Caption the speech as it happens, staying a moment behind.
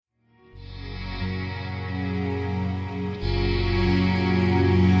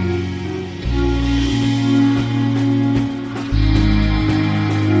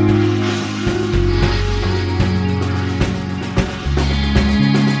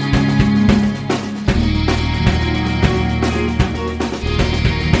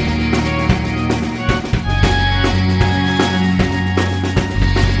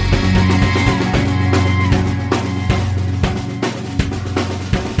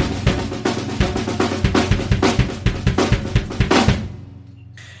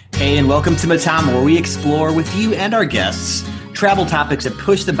Hey, and welcome to Matamo, where we explore with you and our guests travel topics that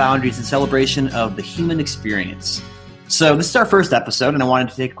push the boundaries in celebration of the human experience. So this is our first episode, and I wanted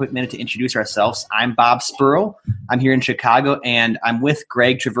to take a quick minute to introduce ourselves. I'm Bob Spurl. I'm here in Chicago, and I'm with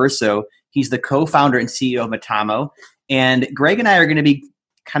Greg Traverso. He's the co-founder and CEO of Matamo. And Greg and I are going to be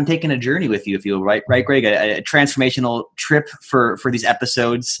kind of taking a journey with you, if you will, right, Greg? A transformational trip for these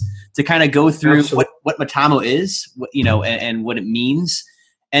episodes to kind of go through what Matamo is, and what it means.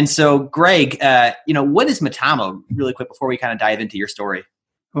 And so, Greg, what is Matamo, really quick, before we kind of dive into your story?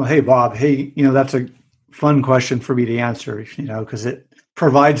 Well, hey, Bob. Hey, that's a fun question for me to answer, because it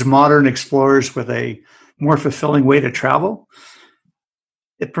provides modern explorers with a more fulfilling way to travel.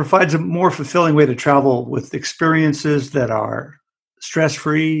 It provides a more fulfilling way to travel with experiences that are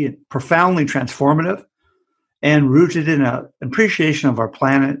stress-free and profoundly transformative and rooted in an appreciation of our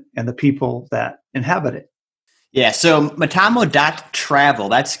planet and the people that inhabit it. Yeah, so Matamo.travel,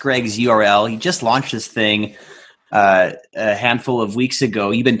 that's Greg's URL. He just launched this thing a handful of weeks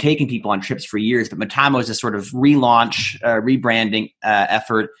ago. You've been taking people on trips for years, but Matamo is a sort of relaunch, rebranding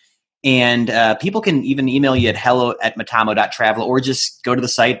effort. And people can even email you at hello@matamo.travel or just go to the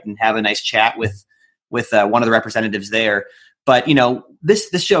site and have a nice chat with one of the representatives there. But,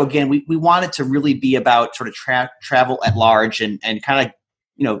 this show, again, we want it to really be about sort of travel at large and kind of,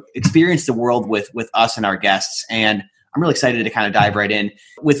 experience the world with us and our guests. And I'm really excited to kind of dive right in.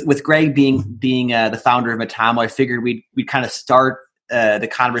 With Greg being the founder of Matamo, I figured we'd kind of start the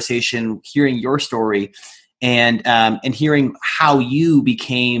conversation hearing your story and hearing how you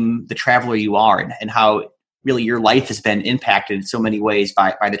became the traveler you are and how really your life has been impacted in so many ways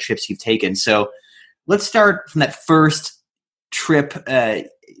by the trips you've taken. So let's start from that first trip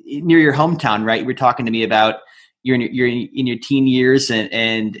near your hometown, right? You were talking to me about you're in your teen years and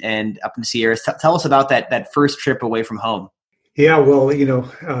up in the Sierras. Tell us about that first trip away from home. Yeah, well, when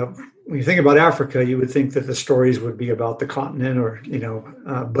you think about Africa, you would think that the stories would be about the continent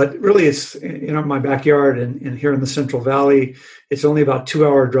but really it's, my backyard and here in the Central Valley. It's only about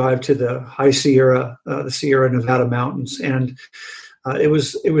 2-hour drive to the High Sierra, the Sierra Nevada mountains. And it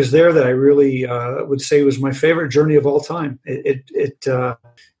was there that I really would say was my favorite journey of all time.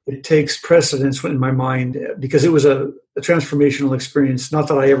 It takes precedence in my mind because it was a transformational experience. Not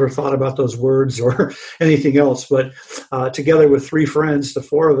that I ever thought about those words or anything else, but together with 3 friends, the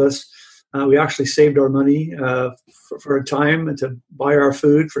 4 of us, we actually saved our money for a time to buy our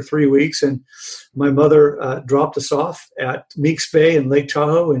food for 3 weeks. And my mother dropped us off at Meeks Bay in Lake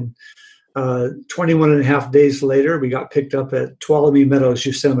Tahoe. And 21 and a half days later, we got picked up at Tuolumne Meadows,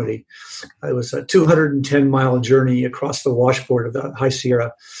 Yosemite. It was a 210-mile journey across the washboard of the High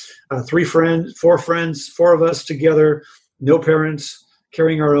Sierra. 4 friends, 4 of us together, no parents,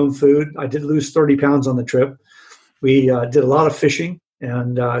 carrying our own food. I did lose 30 pounds on the trip. We did a lot of fishing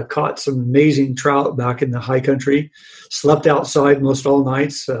and caught some amazing trout back in the high country. Slept outside most all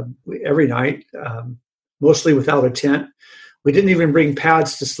nights, every night, mostly without a tent. We didn't even bring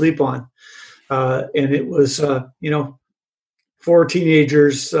pads to sleep on. And it was, 4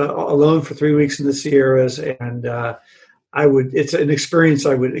 teenagers alone for 3 weeks in the Sierras. And it's an experience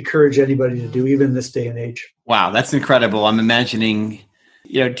I would encourage anybody to do, even this day and age. Wow, that's incredible. I'm imagining,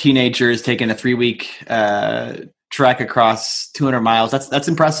 teenagers taking a 3-week trek across 200 miles. That's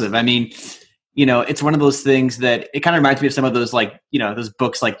impressive. I mean, it's one of those things that it kind of reminds me of some of those, those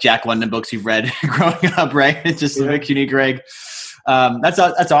books like Jack London books you've read growing up, right? It just makes you need Greg.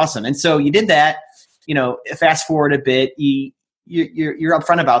 That's awesome. And so you did that, fast forward a bit, you're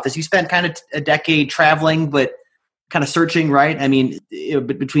upfront about this. You spent kind of a decade traveling, but kind of searching, right? I mean,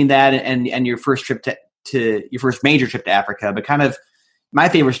 between that and your first trip to your first major trip to Africa, but kind of my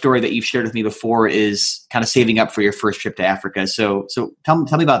favorite story that you've shared with me before is kind of saving up for your first trip to Africa. So tell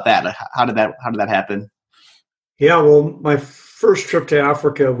me about that. How did that happen? Yeah, well, my first trip to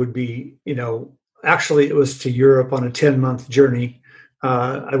Africa would be, actually it was to Europe on a 10-month journey.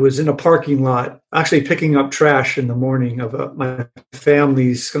 I was in a parking lot, actually picking up trash in the morning of my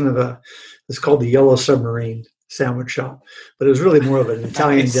family's it's called the Yellow Submarine sandwich shop, but it was really more of an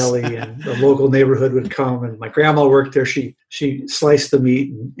Italian deli, and the local neighborhood would come, and my grandma worked there. She sliced the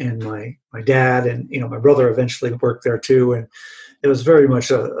meat, and my dad and my brother eventually worked there too, and it was very much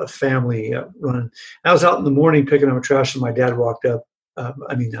a family run. I was out in the morning picking up trash, and my dad walked up.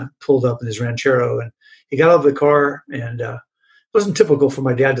 Pulled up in his Ranchero, and he got out of the car, and it wasn't typical for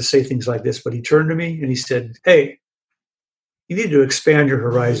my dad to say things like this, but he turned to me and he said, "Hey, you need to expand your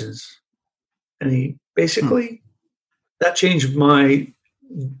horizons." And he basically, that changed my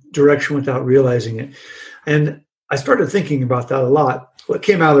direction without realizing it. And I started thinking about that a lot. What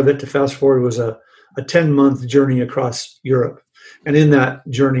came out of it, to fast forward, was a 10-month journey across Europe. And in that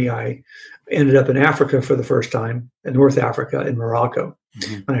journey, I ended up in Africa for the first time, in North Africa, in Morocco.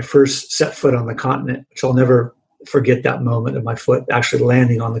 Mm-hmm. When I first set foot on the continent, which I'll never forget that moment of my foot actually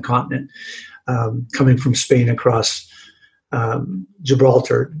landing on the continent, coming from Spain across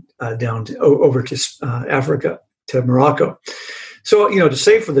Gibraltar down over to Africa, to Morocco. So, to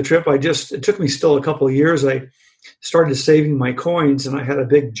save for the trip, it took me still a couple of years. I started saving my coins, and I had a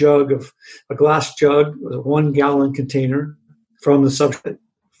big a glass jug with a 1 gallon container from the sub that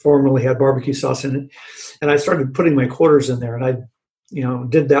formerly had barbecue sauce in it. And I started putting my quarters in there, and I,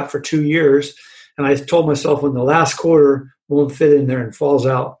 did that for 2 years. And I told myself, when the last quarter won't fit in there and falls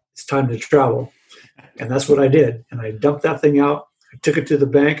out, it's time to travel. And that's what I did. And I dumped that thing out. I took it to the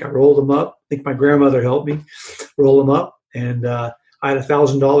bank. I rolled them up. I think my grandmother helped me roll them up. And I had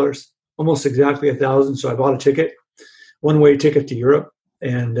 $1,000, almost exactly 1,000. So I bought a ticket, one-way ticket to Europe,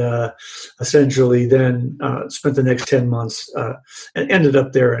 and essentially then spent the next 10 months and ended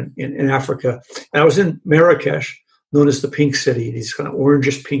up there in Africa. And I was in Marrakesh, known as the Pink City, these kind of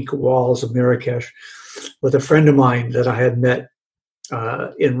orangish pink walls of Marrakesh, with a friend of mine that I had met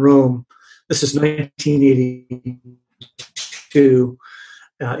in Rome. This is 1982. In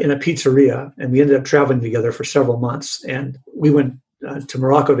a pizzeria, and we ended up traveling together for several months. And we went to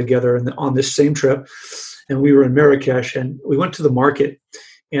Morocco together on this same trip, and we were in Marrakesh, and we went to the market,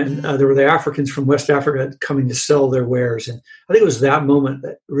 and there were the Africans from West Africa coming to sell their wares. And I think it was that moment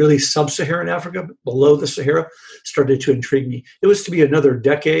that really sub-Saharan Africa, below the Sahara, started to intrigue me. It was to be another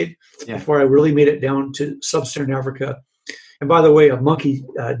decade before I really made it down to sub-Saharan Africa. And by the way, a monkey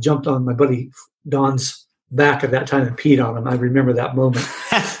jumped on my buddy Don's back at that time and peed on him. I remember that moment.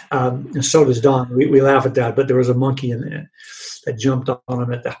 And so does Don. We laugh at that, but there was a monkey in there that jumped on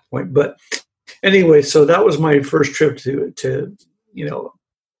him at that point. But anyway, so that was my first trip to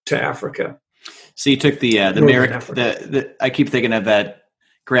Africa. So you took the I keep thinking of that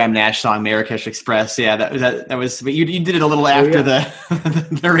Graham Nash song, Marrakesh Express. Yeah, that was. But you did it a little after the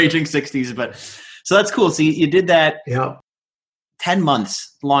Raging 60s. But so that's cool. So you did that. Yeah. 10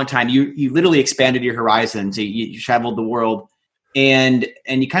 months, long time. You literally expanded your horizons. You traveled the world, and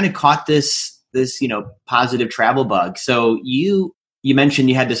you kind of caught this positive travel bug. So you mentioned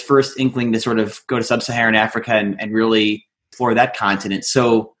you had this first inkling to sort of go to sub-Saharan Africa and really explore that continent.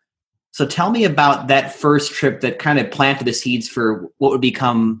 So tell me about that first trip that kind of planted the seeds for what would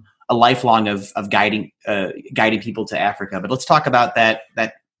become a lifelong of guiding people to Africa. But let's talk about that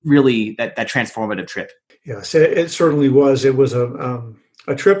transformative trip. Yes, it certainly was. It was a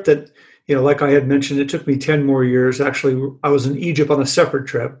trip that, like I had mentioned, it took me 10 more years. Actually, I was in Egypt on a separate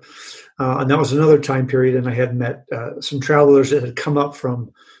trip, and that was another time period. And I had met some travelers that had come up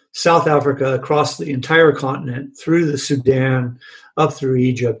from South Africa, across the entire continent, through the Sudan, up through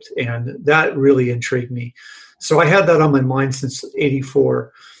Egypt, and that really intrigued me. So I had that on my mind since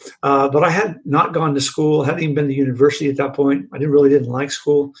 '84. But I had not gone to school, hadn't even been to university at that point. I really didn't like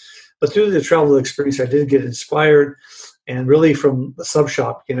school. But through the travel experience, I did get inspired, and really from the sub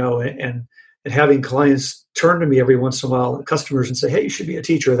shop, and having clients turn to me every once in a while, customers, and say, "Hey, you should be a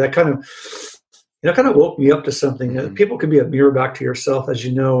teacher." That kind of woke me up to something. Mm-hmm. People can be a mirror back to yourself, as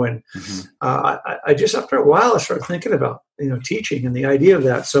you know. And I just, after a while, I started thinking about teaching and the idea of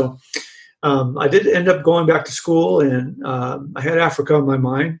that. So I did end up going back to school, and I had Africa on my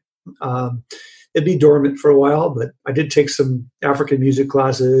mind. It'd be dormant for a while, but I did take some African music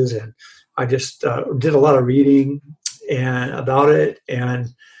classes, and I just did a lot of reading about it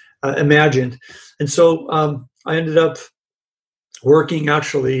and imagined. And so I ended up working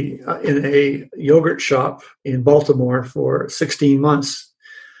actually in a yogurt shop in Baltimore for 16 months.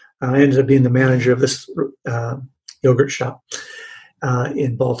 I ended up being the manager of this yogurt shop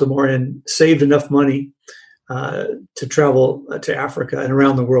in Baltimore, and saved enough money to travel to Africa and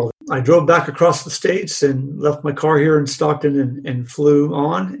around the world. I drove back across the States and left my car here in Stockton and flew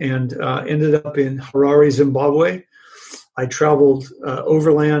on, and ended up in Harare, Zimbabwe. I traveled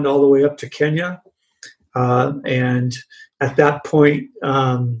overland all the way up to Kenya. And at that point,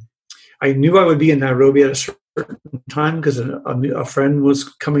 I knew I would be in Nairobi at a certain time because a friend was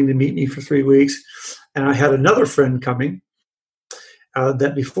coming to meet me for 3 weeks. And I had another friend coming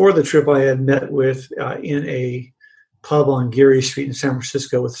that before the trip I had met with in a pub on Geary Street in San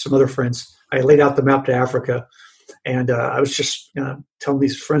Francisco with some other friends. I laid out the map to Africa, and I was just telling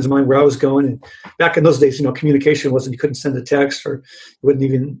these friends of mine where I was going. And back in those days, communication wasn't, you couldn't send a text, or you wouldn't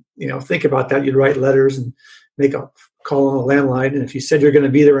even, think about that. You'd write letters and make a call on a landline. And if you said you're going to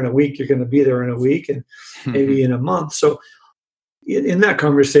be there in a week, you're going to be there in a week, and maybe in a month. So in that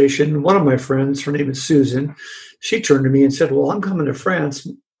conversation, one of my friends, her name is Susan, she turned to me and said, "Well, I'm coming to France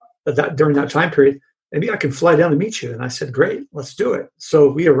during that time period. maybe I can fly down to meet you. And I said, great, let's do it.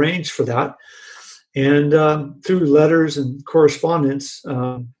 So we arranged for that. And through letters and correspondence,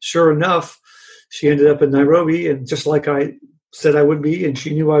 sure enough, she ended up in Nairobi. And just like I said I would be, and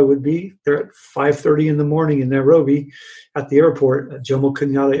she knew I would be there at 5:30 in the morning in Nairobi at the airport, at Jomo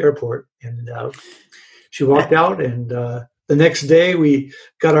Kenyatta Airport. And she walked out, and the next day we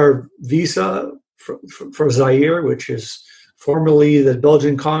got our visa for Zaire, which is formerly the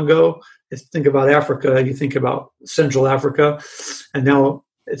Belgian Congo. Think about Africa, you think about Central Africa, and now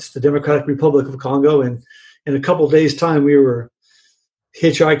it's the Democratic Republic of Congo. And in a couple of days' time, we were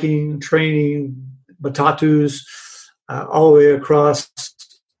hitchhiking, training, matatus, all the way across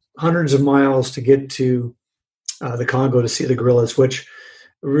hundreds of miles to get to the Congo to see the gorillas, which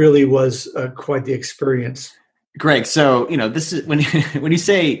really was quite the experience. Greg, so this is when you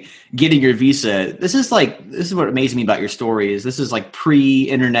say getting your visa, this is what amazes me about your story is this is like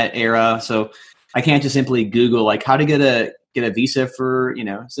pre-internet era. So I can't just simply Google like how to get a visa for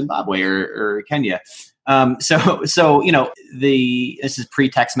Zimbabwe or Kenya. This is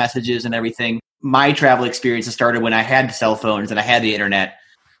pre-text messages and everything. My travel experience started when I had cell phones and I had the internet,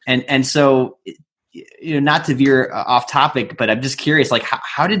 and so not to veer off topic, but I'm just curious, like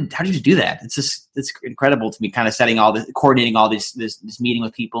how did you do that? It's incredible to me, kind of coordinating all this meeting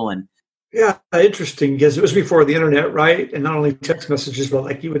with people. And yeah, interesting, because it was before the internet, right? And not only text messages, but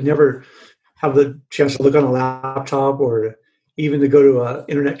like you would never have the chance to look on a laptop or even to go to an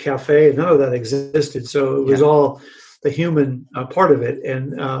internet cafe. None of that existed. So it was all the human part of it.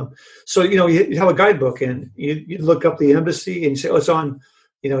 And so, you have a guidebook and you look up the embassy and you say, oh, it's on,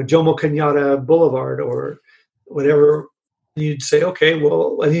 Jomo Kenyatta Boulevard or whatever. And you'd say, okay,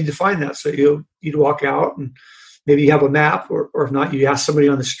 well, I need to find that. So you'd walk out and maybe you have a map or if not, you ask somebody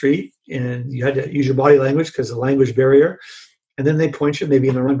on the street and you had to use your body language because of the language barrier. And then they point you maybe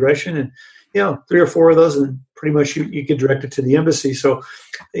in the wrong direction. And, 3 or 4 of those, and pretty much you get directed to the embassy. So,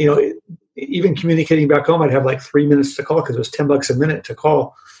 even communicating back home, I'd have like 3 minutes to call because it was $10 a minute to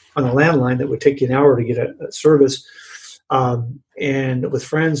call on a landline that would take you an hour to get a service. And with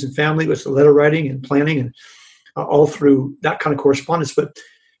friends and family, with the letter writing and planning and all through that kind of correspondence. But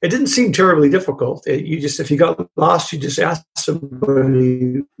it didn't seem terribly difficult. If you got lost, you just asked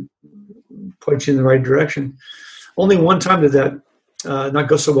somebody, point you in the right direction. Only one time did that not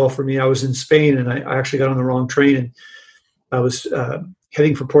go so well for me. I was in Spain and I actually got on the wrong train and I was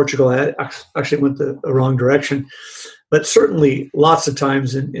heading for Portugal. I actually went the wrong direction. But certainly lots of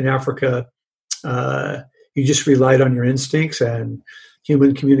times in Africa, you just relied on your instincts and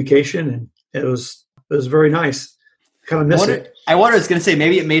human communication. And it was very nice. Kind of miss it. I was going to say,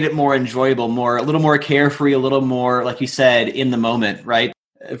 maybe it made it more enjoyable, a little more carefree, a little more, like you said, in the moment, right?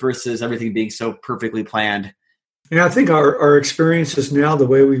 Versus everything being so perfectly planned. And I think our experiences now, the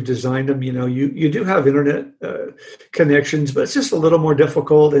way we've designed them, you do have internet connections, but it's just a little more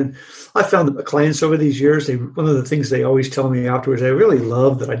difficult. And I found that the clients over these years, one of the things they always tell me afterwards, I really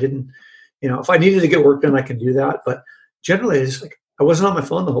love that I didn't, if I needed to get work done, I can do that. But generally, it's like I wasn't on my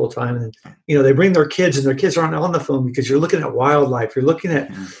phone the whole time. And they bring their kids and their kids aren't on the phone because you're looking at wildlife, you're looking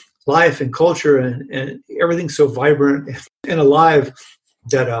at life and culture and everything's so vibrant and alive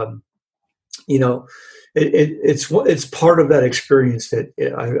that, it's part of that experience that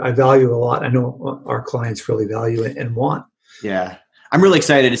I value a lot. I know our clients really value it and want. Yeah, I'm really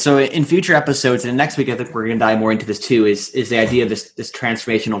excited. So in future episodes, and next week I think we're going to dive more into this too, is the idea of this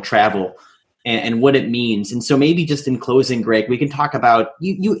transformational travel and what it means. And so maybe just in closing, Greg, we can talk about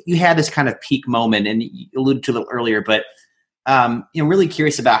you had this kind of peak moment, and you alluded to it earlier, but really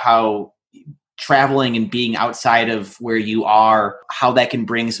curious about how traveling and being outside of where you are, how that can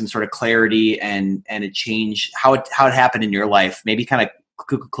bring some sort of clarity and a change, how it happened in your life. Maybe kind of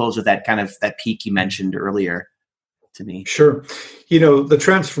close with that kind of that peak you mentioned earlier to me. Sure. The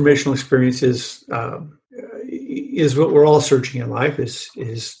transformational experience is what we're all searching in life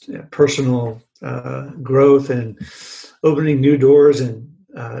is personal growth and opening new doors and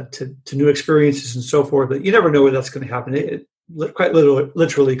to new experiences and so forth. But you never know where that's going to happen. It quite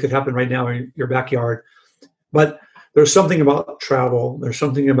literally could happen right now in your backyard. But there's something about travel. There's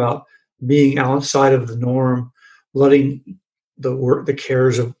something about being outside of the norm, letting the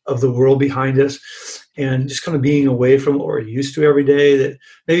cares of the world behind us, and just kind of being away from what we're used to every day that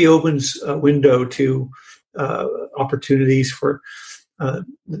maybe opens a window to opportunities for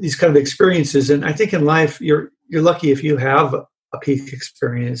these kind of experiences. And I think in life, you're lucky if you have a peak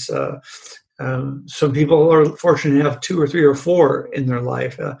experience. Some people are fortunate to have 2 or 3 or 4 in their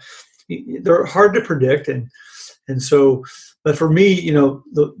life. They're hard to predict. And so, but for me,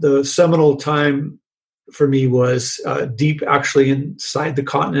 the seminal time for me was deep actually inside the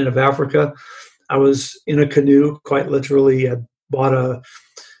continent of Africa. I was in a canoe, quite literally. I bought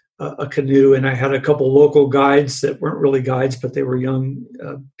a canoe, and I had a couple local guides that weren't really guides, but they were young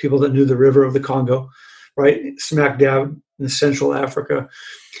people that knew the river of the Congo, right smack dab in Central Africa.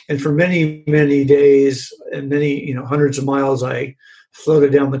 And for many, many days and many, hundreds of miles, I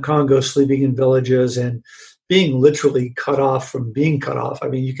floated down the Congo, sleeping in villages and being literally cut off from being cut off. I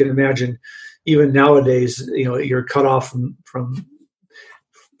mean, you can imagine even nowadays, you're cut off from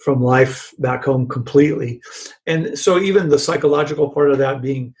life back home completely. And so even the psychological part of that,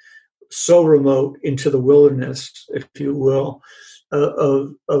 being so remote into the wilderness, if you will,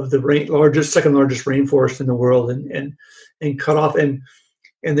 of the second largest rainforest in the world, and cut off. And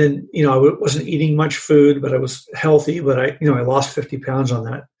then, I wasn't eating much food, but I was healthy, but I lost 50 pounds on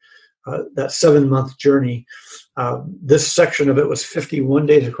that 7-month journey. This section of it was 51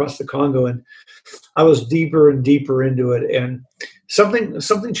 days across the Congo, and I was deeper and deeper into it. And something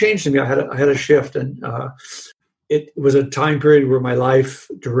changed in me. I had a shift, and it was a time period where my life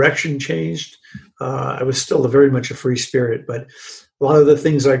direction changed. I was still very much a free spirit, but a lot of the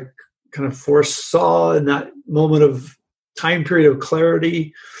things I kind of foresaw in that moment of time period of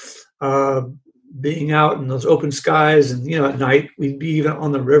clarity, being out in those open skies, and at night we'd be even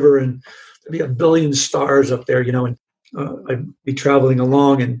on the river, and there'd be a billion stars up there, and I'd be traveling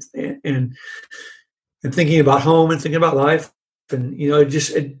along and thinking about home and thinking about life, and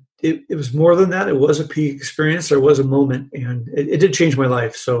it was more than that. It was a peak experience. There was a moment, and it did change my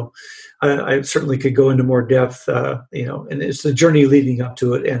life. So I certainly could go into more depth, and it's the journey leading up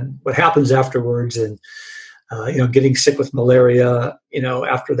to it and what happens afterwards, and getting sick with malaria,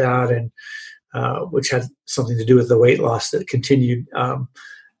 after that, and which had something to do with the weight loss that continued,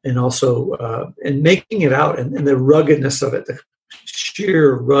 and also and making it out, and the ruggedness of it, the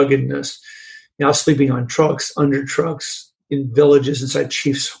sheer ruggedness. Now sleeping on trucks, under trucks, in villages, inside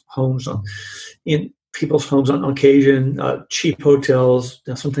chiefs' homes, in people's homes on occasion, cheap hotels,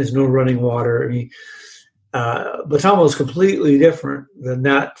 sometimes no running water. I mean, Matamo is completely different than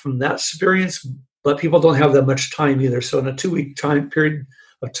that, from that experience, but people don't have that much time either. So in a 2-week period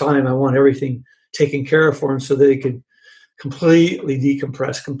of time, I want everything taken care of for them so they could completely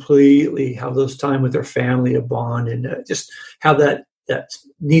decompress, completely have those time with their family, a bond, and just have that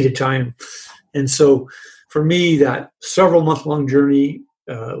needed time. And so for me, that several month-long journey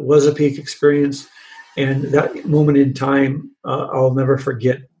was a peak experience. And that moment in time, I'll never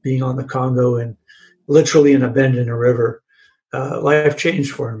forget, being on the Congo and literally in a bend in a river. Life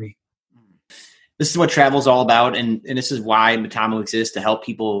changed for me. This is what travel is all about. And this is why Matamo exists, to help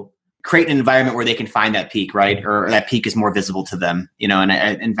people create an environment where they can find that peak, right? Or that peak is more visible to them,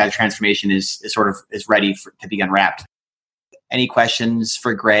 and that transformation is ready to be unwrapped. Any questions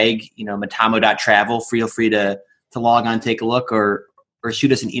for Greg, matamo.travel, feel free to log on, take a look, or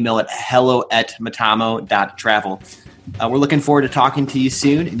shoot us an email at hello@matamo.travel. We're looking forward to talking to you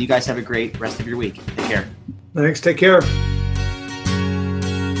soon, and you guys have a great rest of your week. Take care. Thanks. Take care.